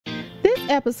This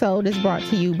episode is brought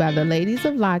to you by the Ladies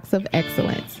of Locks of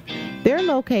Excellence. They're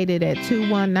located at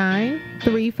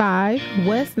 21935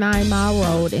 West 9 Mile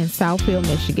Road in Southfield,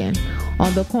 Michigan,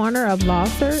 on the corner of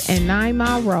Losser and 9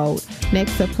 Mile Road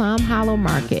next to Plum Hollow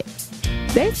Market.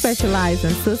 They specialize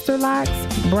in sister locks,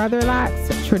 brother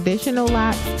locks, traditional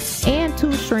locks, and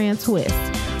two-strand twists,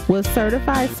 with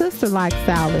certified sister lock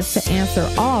stylists to answer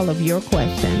all of your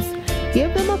questions.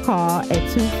 Give them a call at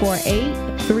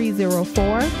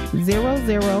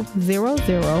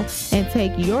 248-304-0000 and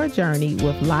take your journey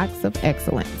with Locks of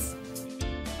Excellence.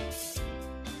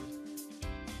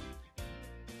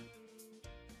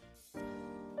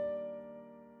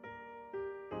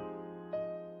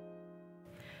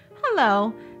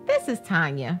 Hello, this is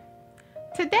Tonia.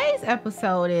 Today's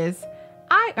episode is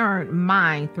I Earned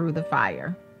Mine Through the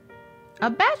Fire. A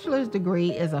bachelor's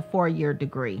degree is a 4-year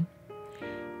degree,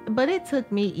 but it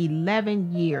took me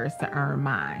 11 years to earn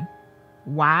mine.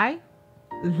 Why?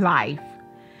 Life.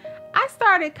 I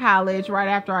started college right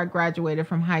after I graduated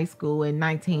from high school in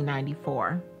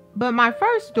 1994. But my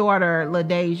first daughter,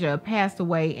 LaDeja, passed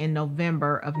away in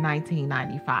November of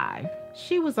 1995.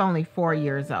 She was only 4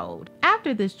 years old.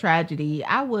 After this tragedy,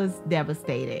 I was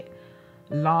devastated,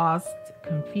 lost,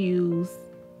 confused,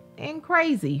 and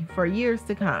crazy for years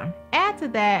to come. Add to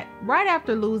that, right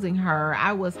after losing her,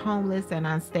 I was homeless and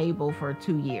unstable for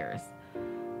 2 years.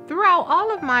 Throughout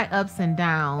all of my ups and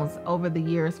downs over the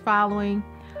years following,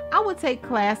 I would take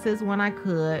classes when I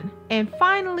could, and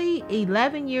finally,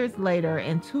 11 years later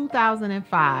in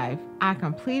 2005, I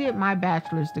completed my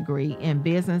bachelor's degree in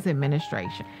business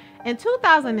administration. In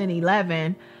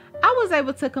 2011, I was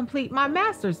able to complete my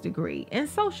master's degree in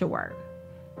social work.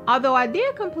 Although I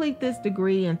did complete this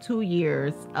degree in 2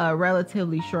 years, a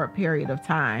relatively short period of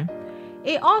time,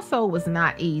 it also was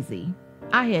not easy.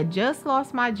 I had just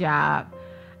lost my job,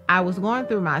 I was going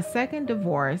through my second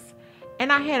divorce,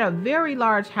 and I had a very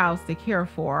large house to care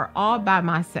for all by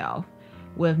myself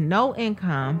with no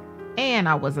income, and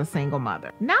I was a single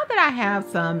mother. Now that I have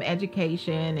some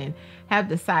education and have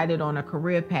decided on a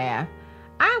career path,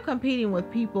 I am competing with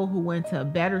people who went to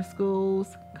better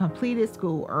schools, completed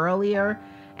school earlier,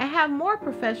 and have more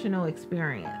professional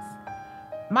experience.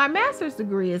 My master's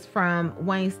degree is from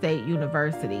Wayne State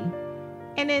University,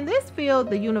 and in this field,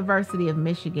 the University of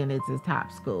Michigan is the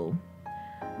top school.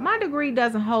 My degree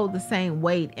doesn't hold the same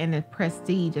weight and the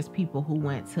prestige as people who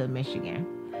went to Michigan.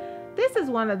 This is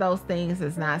one of those things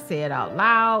that's not said out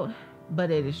loud, but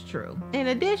it is true. In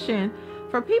addition,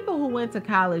 for people who went to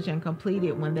college and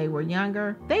completed when they were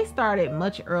younger, they started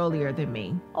much earlier than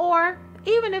me. Or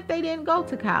even if they didn't go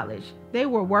to college, they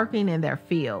were working in their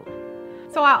field.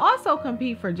 So I also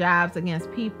compete for jobs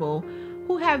against people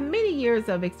who have many years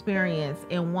of experience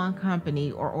in one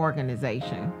company or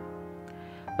organization.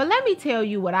 But let me tell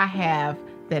you what I have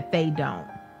that they don't.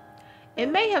 It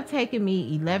may have taken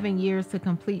me 11 years to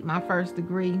complete my first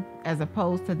degree as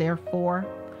opposed to their 4,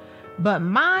 but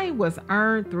mine was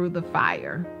earned through the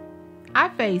fire. I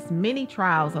faced many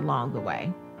trials along the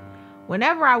way.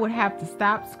 Whenever I would have to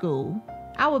stop school,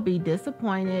 I would be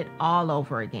disappointed all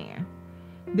over again.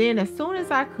 Then as soon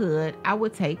as I could, I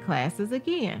would take classes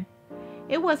again.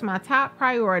 It was my top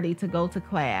priority to go to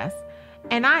class,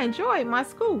 and I enjoyed my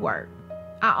schoolwork.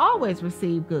 I always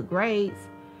received good grades.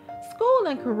 School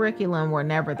and curriculum were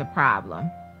never the problem.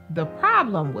 The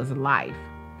problem was life.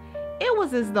 It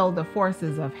was as though the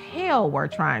forces of hell were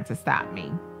trying to stop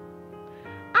me.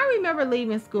 I remember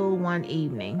leaving school one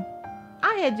evening.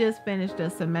 I had just finished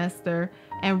a semester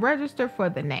and registered for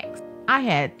the next. I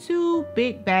had 2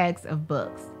 big bags of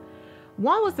books.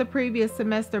 One was the previous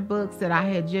semester books that I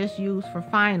had just used for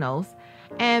finals,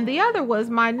 and the other was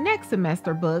my next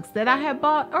semester books that I had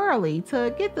bought early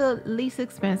to get the least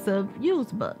expensive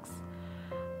used books.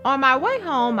 On my way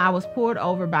home, I was pulled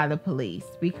over by the police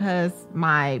because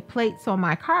my plates on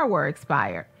my car were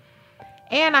expired,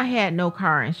 and I had no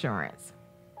car insurance.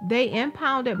 They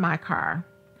impounded my car.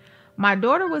 My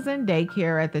daughter was in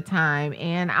daycare at the time,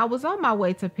 and I was on my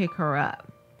way to pick her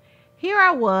up. Here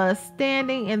I was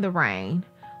standing in the rain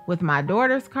with my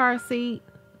daughter's car seat,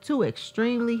 2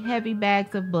 extremely heavy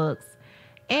bags of books,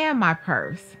 and my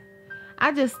purse.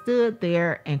 I just stood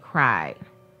there and cried.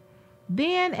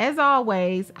 Then, as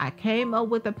always, I came up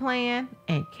with a plan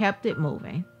and kept it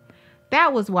moving.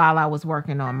 That was while I was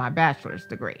working on my bachelor's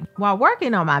degree. While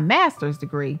working on my master's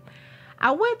degree, I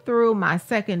went through my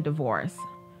second divorce.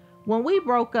 When we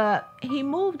broke up, he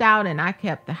moved out and I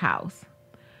kept the house.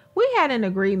 We had an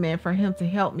agreement for him to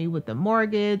help me with the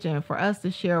mortgage and for us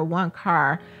to share one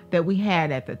car that we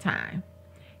had at the time.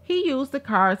 He used the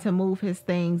car to move his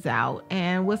things out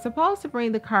and was supposed to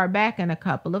bring the car back in a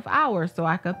couple of hours so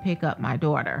I could pick up my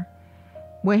daughter.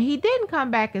 When he didn't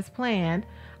come back as planned,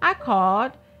 I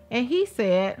called and he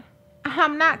said,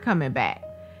 "I'm not coming back.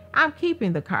 I'm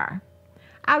keeping the car.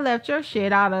 I left your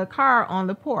shit out of the car on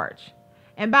the porch.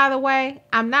 And by the way,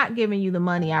 I'm not giving you the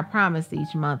money I promised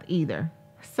each month either.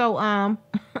 So,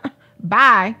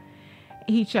 bye."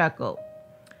 He chuckled.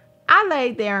 I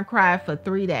laid there and cried for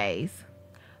 3 days.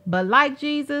 But like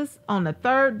Jesus, on the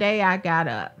third day I got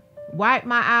up, wiped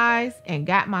my eyes, and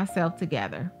got myself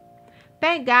together.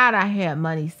 Thank God I had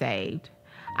money saved.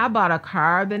 I bought a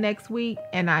car the next week,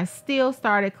 and I still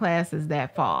started classes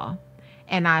that fall.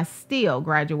 And I still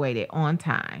graduated on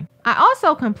time. I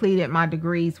also completed my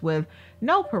degrees with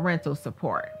no parental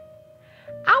support.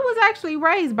 I was actually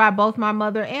raised by both my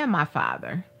mother and my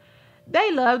father.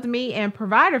 They loved me and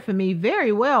provided for me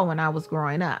very well when I was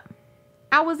growing up.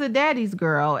 I was a daddy's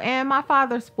girl, and my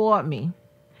father spoiled me.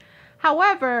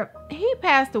 However, he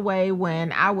passed away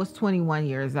when I was 21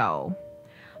 years old.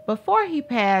 Before he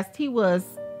passed, he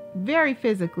was very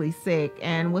physically sick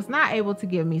and was not able to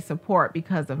give me support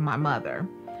because of my mother.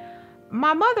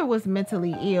 My mother was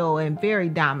mentally ill and very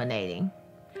dominating.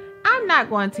 I'm not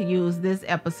going to use this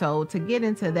episode to get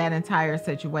into that entire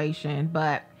situation,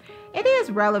 but it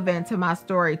is relevant to my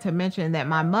story to mention that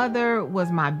my mother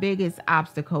was my biggest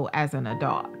obstacle as an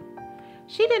adult.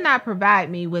 She did not provide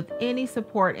me with any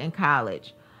support in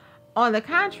college. On the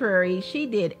contrary, she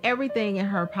did everything in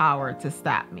her power to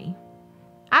stop me.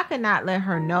 I could not let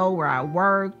her know where I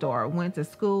worked or went to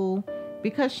school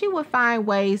because she would find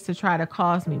ways to try to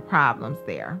cause me problems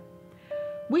there.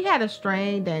 We had a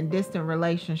strained and distant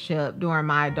relationship during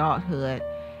my adulthood,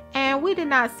 and we did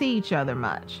not see each other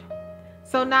much.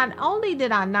 So not only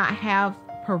did I not have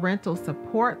parental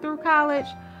support through college,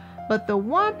 but the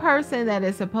one person that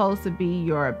is supposed to be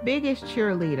your biggest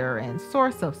cheerleader and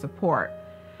source of support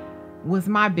was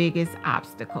my biggest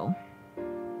obstacle.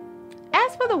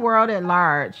 As for the world at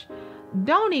large,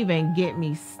 don't even get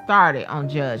me started on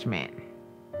judgment.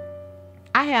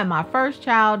 I had my first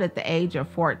child at the age of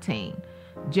 14.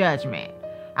 Judgment.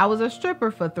 I was a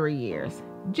stripper for 3 years.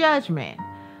 Judgment.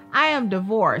 I am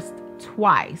divorced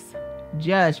twice.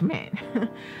 Judgment.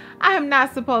 I am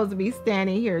not supposed to be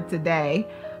standing here today,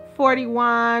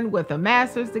 41, with a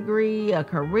master's degree, a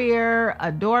career,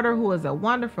 a daughter who is a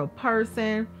wonderful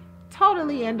person,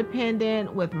 totally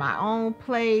independent with my own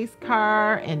place,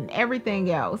 car, and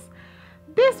everything else.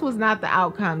 This was not the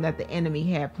outcome that the enemy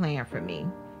had planned for me,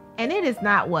 and it is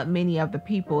not what many of the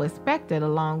people expected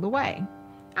along the way.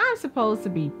 I'm supposed to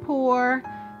be poor,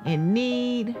 in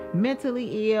need,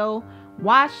 mentally ill,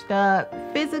 washed up,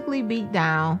 physically beat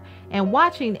down, and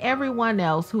watching everyone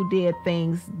else who did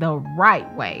things the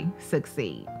right way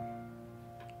succeed.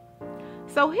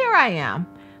 So here I am,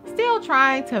 still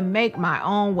trying to make my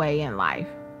own way in life.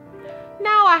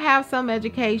 Now I have some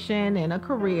education and a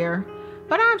career,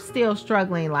 but I'm still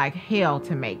struggling like hell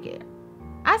to make it.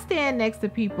 I stand next to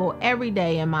people every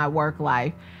day in my work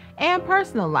life and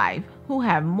personal life who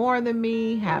have more than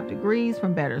me, have degrees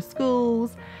from better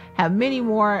schools, have many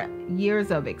more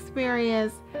years of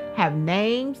experience, have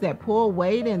names that pull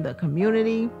weight in the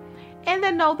community, and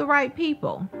that know the right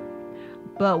people.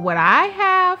 But what I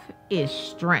have is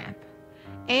strength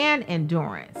and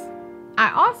endurance.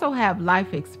 I also have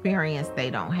life experience they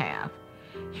don't have.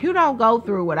 You don't go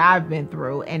through what I've been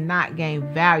through and not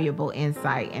gain valuable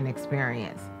insight and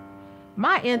experience.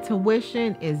 My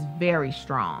intuition is very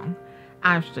strong.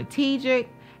 I'm strategic,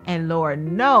 and Lord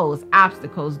knows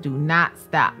obstacles do not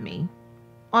stop me.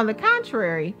 On the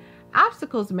contrary,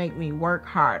 obstacles make me work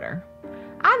harder.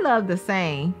 I love the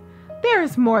saying, there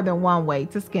is more than one way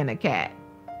to skin a cat.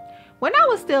 When I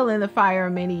was still in the fire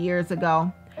many years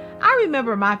ago, I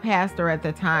remember my pastor at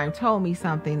the time told me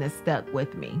something that stuck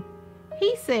with me.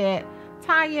 He said,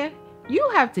 "Tonia, you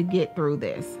have to get through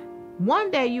this. One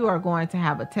day you are going to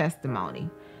have a testimony,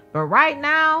 but right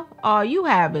now, all you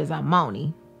have is a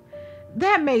money."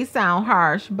 That may sound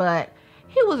harsh, but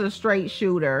he was a straight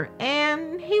shooter,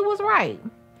 and he was right.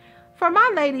 For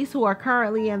my ladies who are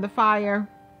currently in the fire,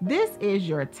 this is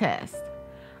your test.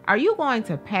 Are you going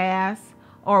to pass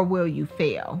or will you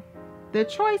fail? The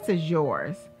choice is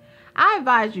yours. I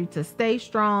advise you to stay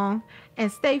strong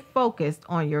and stay focused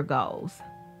on your goals.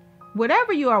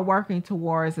 Whatever you are working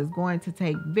towards is going to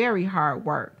take very hard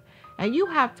work, and you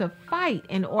have to fight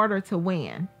in order to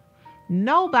win.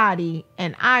 Nobody,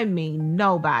 and I mean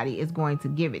nobody, is going to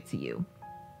give it to you.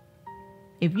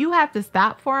 If you have to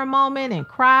stop for a moment and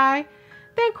cry,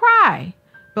 then cry.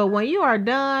 But when you are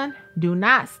done, do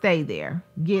not stay there.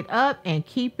 Get up and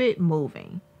keep it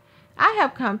moving. I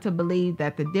have come to believe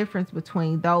that the difference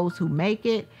between those who make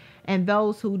it and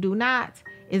those who do not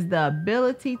is the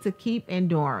ability to keep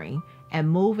enduring and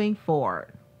moving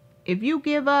forward. If you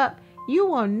give up, you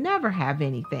will never have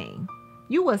anything.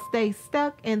 You will stay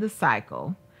stuck in the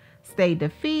cycle, stay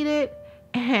defeated,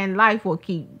 and life will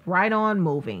keep right on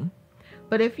moving.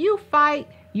 But if you fight,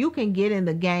 you can get in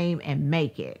the game and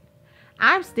make it.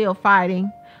 I'm still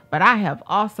fighting, but I have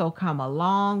also come a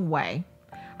long way.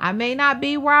 I may not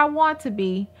be where I want to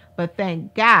be, but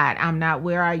thank God I'm not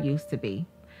where I used to be.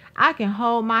 I can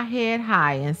hold my head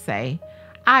high and say,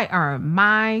 I earned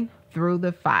mine through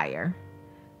the fire.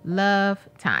 Love,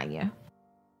 Tonia.